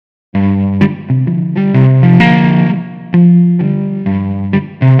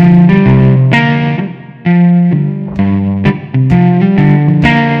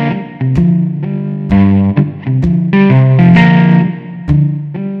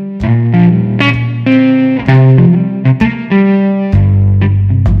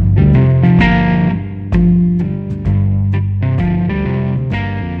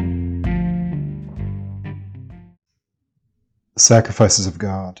sacrifices of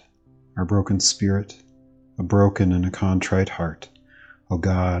God are broken spirit, a broken and a contrite heart. O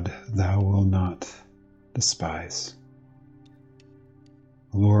God, thou wilt not despise.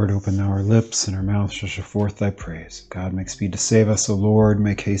 O Lord, open thou our lips, and our mouth shall show forth thy praise. God, make speed to save us. O Lord,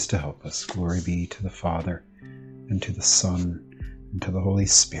 make haste to help us. Glory be to the Father, and to the Son, and to the Holy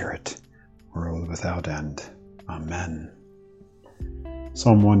Spirit, world without end. Amen.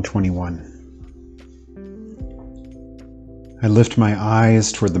 Psalm 121. I lift my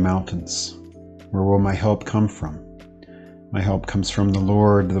eyes toward the mountains. Where will my help come from? My help comes from the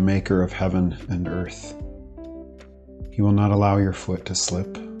Lord, the maker of heaven and earth. He will not allow your foot to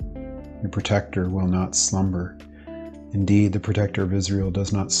slip. Your protector will not slumber. Indeed, the protector of Israel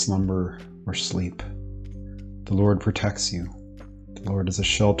does not slumber or sleep. The Lord protects you. The Lord is a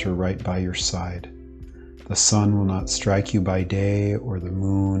shelter right by your side. The sun will not strike you by day, or the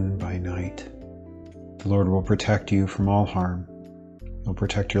moon by night. The Lord will protect you from all harm. He'll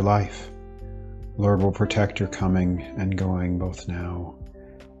protect your life. The Lord will protect your coming and going, both now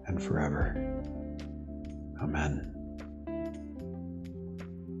and forever. Amen.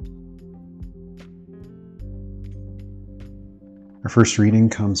 Our first reading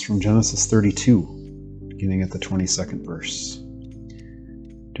comes from Genesis 32, beginning at the 22nd verse.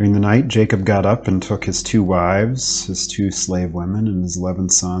 During the night, Jacob got up and took his 2 wives, his 2 slave women, and his 11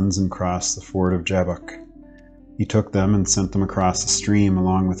 sons, and crossed the ford of Jabbok. He took them and sent them across the stream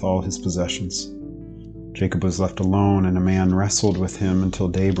along with all his possessions. Jacob was left alone, and a man wrestled with him until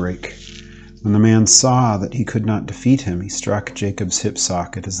daybreak. When the man saw that he could not defeat him, he struck Jacob's hip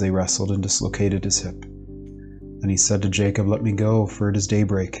socket as they wrestled and dislocated his hip. Then he said to Jacob, "Let me go, for it is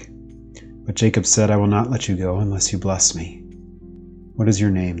daybreak." But Jacob said, "I will not let you go unless you bless me." "What is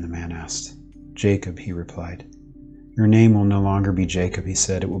your name?" the man asked. "Jacob," he replied. "Your name will no longer be Jacob," he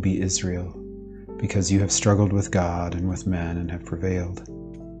said, "it will be Israel, because you have struggled with God and with men and have prevailed."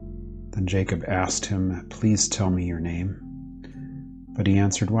 Then Jacob asked him, "Please tell me your name." But he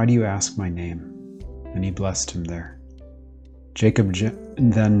answered, "Why do you ask my name?" And he blessed him there. Jacob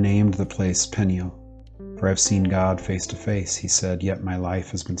then named the place Peniel. "For I have seen God face to face," he said, "yet my life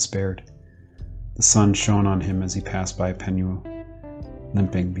has been spared." The sun shone on him as he passed by Peniel,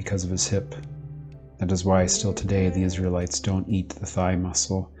 limping because of his hip. That is why still today the Israelites don't eat the thigh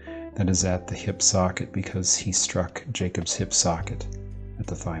muscle that is at the hip socket, because he struck Jacob's hip socket at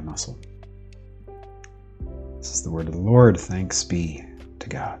the thigh muscle. This is the word of the Lord. Thanks be to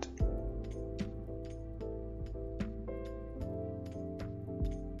God.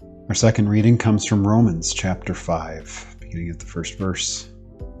 Our second reading comes from Romans chapter 5, beginning at the first verse.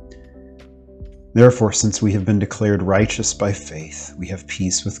 Therefore, since we have been declared righteous by faith, we have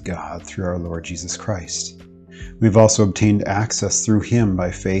peace with God through our Lord Jesus Christ. We have also obtained access through him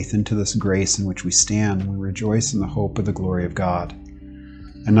by faith into this grace in which we stand, and we rejoice in the hope of the glory of God.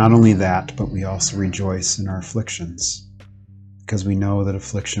 And not only that, but we also rejoice in our afflictions, because we know that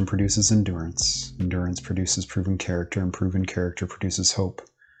affliction produces endurance, endurance produces proven character, and proven character produces hope.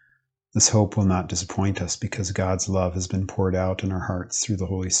 This hope will not disappoint us, because God's love has been poured out in our hearts through the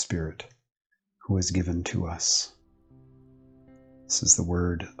Holy Spirit, who is given to us. This is the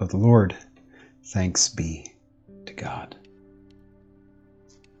word of the Lord. Thanks be to God.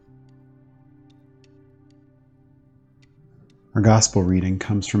 Our gospel reading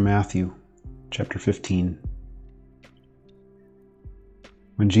comes from Matthew chapter 15.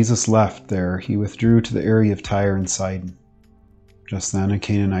 When Jesus left there, he withdrew to the area of Tyre and Sidon. Just then a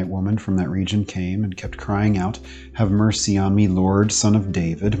Canaanite woman from that region came and kept crying out, "Have mercy on me, Lord, Son of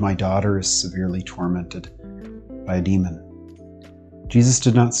David. My daughter is severely tormented by a demon." Jesus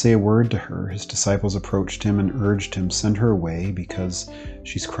did not say a word to her. His disciples approached him and urged him, "Send her away, because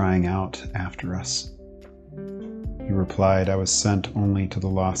she's crying out after us." He replied, "I was sent only to the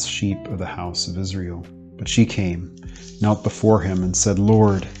lost sheep of the house of Israel." But she came, knelt before him, and said,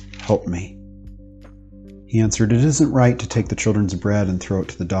 "Lord, help me." He answered, "It isn't right to take the children's bread and throw it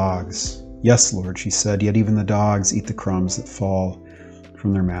to the dogs." "Yes, Lord," she said, "yet even the dogs eat the crumbs that fall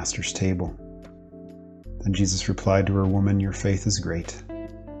from their master's table." Then Jesus replied to her, "Woman, your faith is great.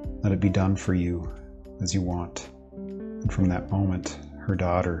 Let it be done for you as you want." And from that moment, her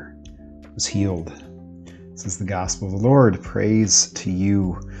daughter was healed. This is the gospel of the Lord. Praise to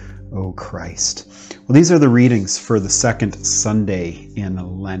you, O Christ. Well, these are the readings for the second Sunday in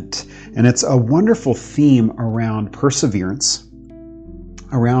Lent. And it's a wonderful theme around perseverance,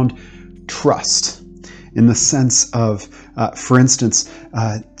 around trust, in the sense of, for instance,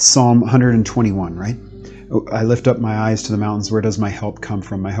 Psalm 121, right? I lift up my eyes to the mountains. Where does my help come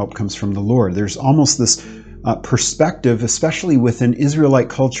from? My help comes from the Lord. There's almost this perspective, especially within Israelite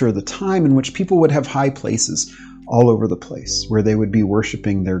culture of the time, in which people would have high places, all over the place, where they would be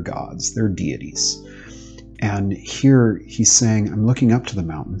worshiping their gods, their deities. And here he's saying, I'm looking up to the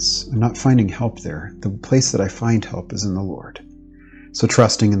mountains. I'm not finding help there. The place that I find help is in the Lord. So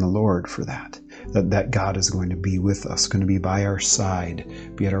trusting in the Lord for that God is going to be with us, going to be by our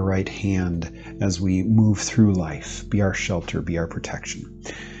side, be at our right hand as we move through life, be our shelter, be our protection.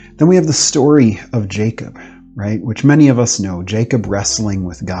 Then we have the story of Jacob, right? Which many of us know, Jacob wrestling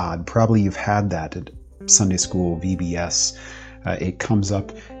with God. Probably you've had that at Sunday school, VBS. It comes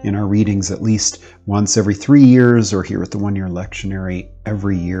up in our readings at least once every 3 years, or here at the one-year lectionary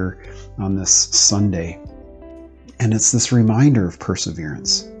every year on this Sunday. And it's this reminder of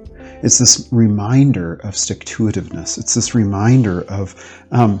perseverance. It's this reminder of stick-to-itiveness. It's this reminder of,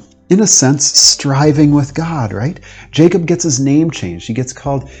 in a sense, striving with God, right? Jacob gets his name changed. He gets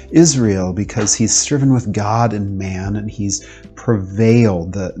called Israel because he's striven with God and man, and he's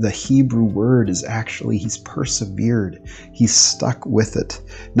prevailed. The Hebrew word is actually, he's persevered. He's stuck with it.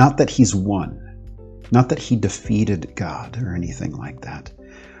 Not that he's won. Not that he defeated God or anything like that.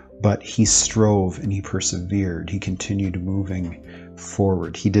 But he strove and he persevered. He continued moving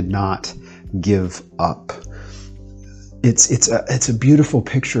forward. He did not give up. It's a beautiful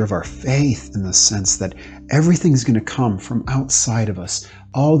picture of our faith in the sense that everything's going to come from outside of us.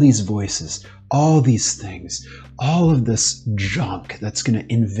 All these voices, all these things, all of this junk that's going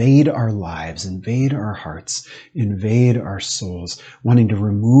to invade our lives, invade our hearts, invade our souls, wanting to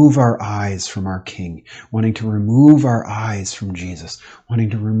remove our eyes from our King, wanting to remove our eyes from Jesus, wanting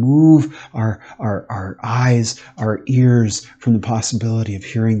to remove our eyes, our ears from the possibility of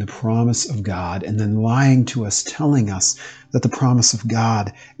hearing the promise of God, and then lying to us, telling us that the promise of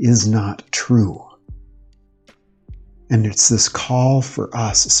God is not true. And it's this call for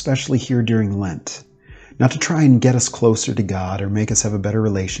us, especially here during Lent, not to try and get us closer to God or make us have a better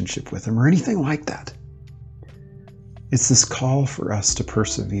relationship with Him or anything like that. It's this call for us to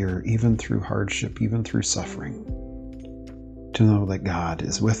persevere even through hardship, even through suffering, to know that God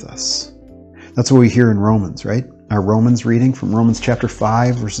is with us. That's what we hear in Romans, right? Our Romans reading from Romans chapter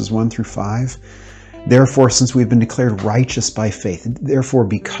 5, verses 1 through 5. Therefore, since we've been declared righteous by faith, therefore,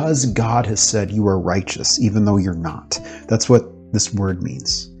 because God has said you are righteous, even though you're not. That's what this word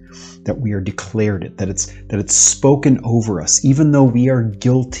means. That we are declared it, that it's spoken over us. Even though we are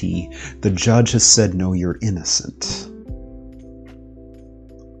guilty, the judge has said, no, you're innocent.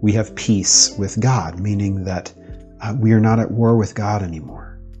 We have peace with God, meaning that we are not at war with God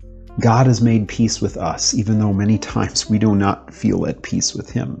anymore. God has made peace with us, even though many times we do not feel at peace with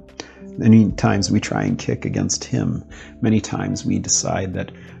Him. Many times we try and kick against Him. Many times we decide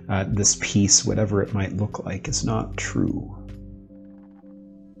that this peace, whatever it might look like, is not true.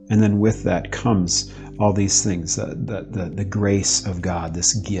 And then with that comes all these things, the grace of God,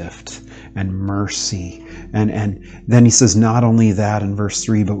 this gift and mercy. And then he says, not only that in verse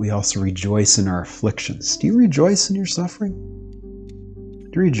 3, but we also rejoice in our afflictions. Do you rejoice in your suffering?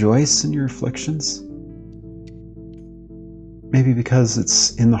 Do you rejoice in your afflictions? Maybe because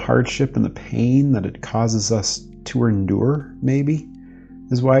it's in the hardship and the pain that it causes us to endure, maybe,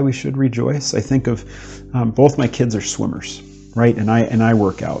 is why we should rejoice. I think of both my kids are swimmers, right? And I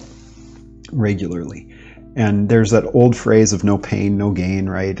work out regularly. And there's that old phrase of no pain, no gain,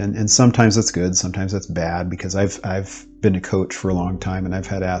 right? And sometimes that's good, sometimes that's bad, because I've been a coach for a long time and I've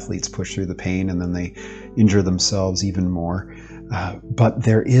had athletes push through the pain and then they injure themselves even more. But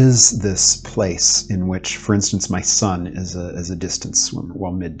there is this place in which, for instance, my son is a distance swimmer,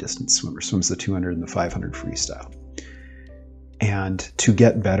 well, mid-distance swimmer, swims the 200 and the 500 freestyle. And to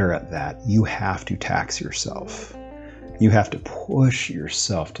get better at that, you have to tax yourself. You have to push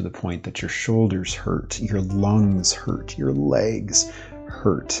yourself to the point that your shoulders hurt, your lungs hurt, your legs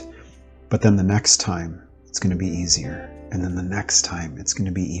hurt. But then the next time, it's going to be easier. And then the next time, it's going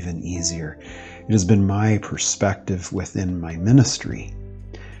to be even easier. It has been my perspective within my ministry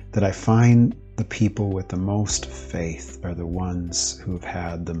that I find the people with the most faith are the ones who have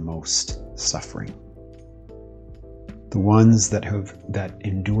had the most suffering. The ones that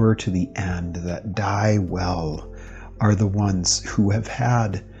endure to the end, that die well, are the ones who have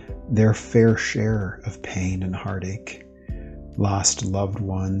had their fair share of pain and heartache, lost loved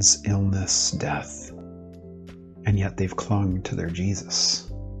ones, illness, death, and yet they've clung to their Jesus.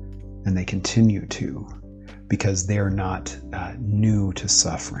 And they continue to, because they are not new to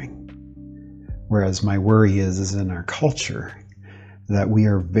suffering. Whereas my worry is in our culture that we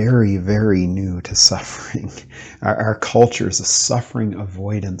are very, very new to suffering. Our culture is a suffering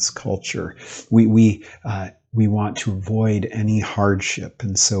avoidance culture. We want to avoid any hardship,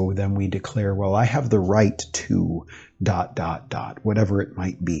 and so then we declare, well, I have the right to ... whatever it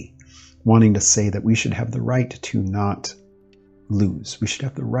might be. wanting to say that we should have the right to not lose. We should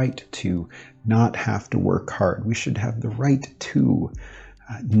have the right to not have to work hard. We should have the right to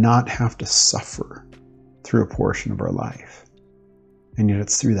not have to suffer through a portion of our life. And yet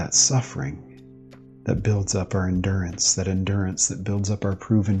it's through that suffering that builds up our endurance that builds up our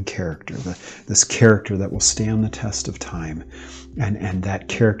proven character, this character that will stand the test of time. And that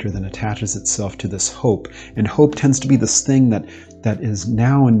character then attaches itself to this hope. And hope tends to be this thing that is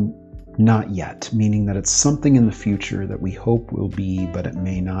now and not yet, meaning that it's something in the future that we hope will be, but it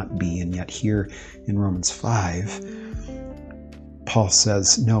may not be. And yet here in Romans 5, Paul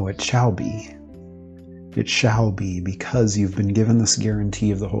says, no, it shall be. It shall be, because you've been given this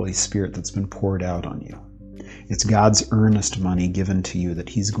guarantee of the Holy Spirit that's been poured out on you. It's God's earnest money given to you that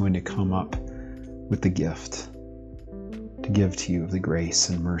he's going to come up with the gift to give to you of the grace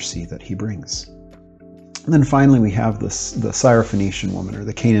and mercy that he brings. And then finally we have the Syrophoenician woman, or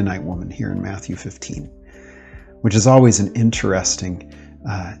the Canaanite woman, here in Matthew 15, which is always an interesting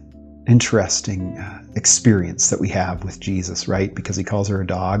experience that we have with Jesus, right? Because he calls her a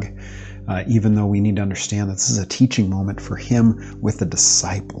dog. Even though we need to understand that this is a teaching moment for him with the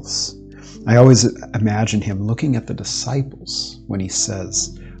disciples. I always imagine him looking at the disciples when he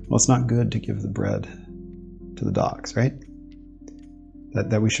says, well, it's not good to give the bread to the dogs, right?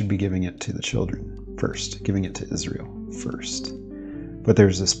 That we should be giving it to the children first, giving it to Israel first. But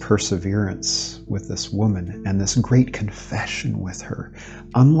there's this perseverance with this woman and this great confession with her.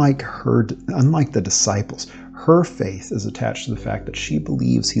 Unlike the disciples, her faith is attached to the fact that she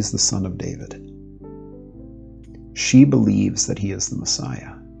believes he's the Son of David. She believes that he is the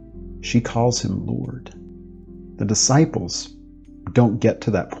Messiah. She calls him Lord. The disciples don't get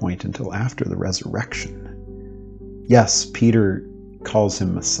to that point until after the resurrection. Yes, Peter calls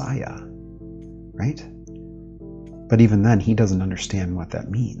him Messiah, right? But even then, he doesn't understand what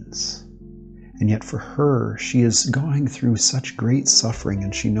that means. And yet for her, she is going through such great suffering,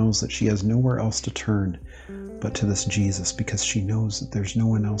 and she knows that she has nowhere else to turn but to this Jesus, because she knows that there's no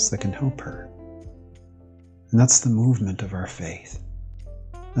one else that can help her. And that's the movement of our faith.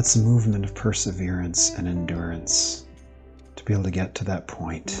 That's the movement of perseverance and endurance, to be able to get to that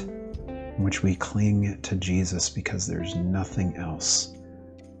point in which we cling to Jesus because there's nothing else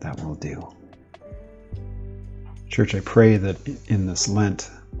that will do. Church, I pray that in this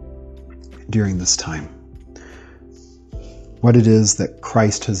Lent, during this time, what it is that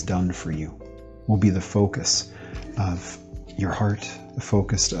Christ has done for you will be the focus of your heart, the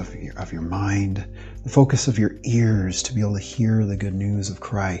focus of your mind, the focus of your ears, to be able to hear the good news of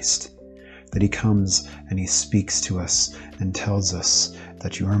Christ, that he comes and he speaks to us and tells us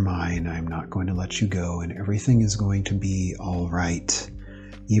that you are mine, I'm not going to let you go, and everything is going to be all right,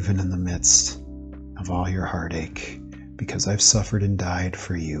 even in the midst of all your heartache, because I've suffered and died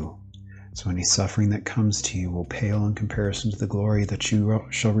for you. So any suffering that comes to you will pale in comparison to the glory that you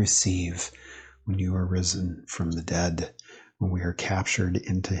shall receive when you are risen from the dead, when we are captured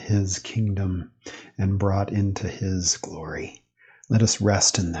into his kingdom and brought into his glory. Let us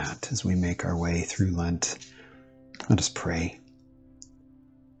rest in that as we make our way through Lent. Let us pray.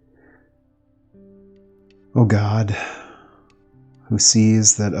 O God, who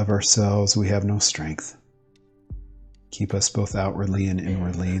sees that of ourselves we have no strength, keep us both outwardly and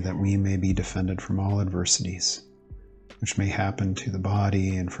inwardly, that we may be defended from all adversities which may happen to the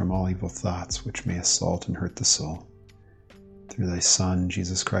body, and from all evil thoughts which may assault and hurt the soul. Through thy Son,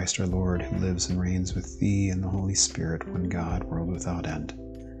 Jesus Christ our Lord, who lives and reigns with thee in the Holy Spirit, one God, world without end.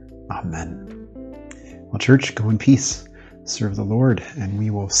 Amen. Well, church, go in peace. Serve the Lord, and we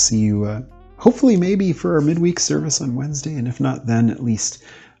will see you hopefully maybe for our midweek service on Wednesday, and if not then, at least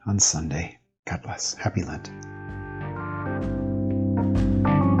on Sunday. God bless. Happy Lent.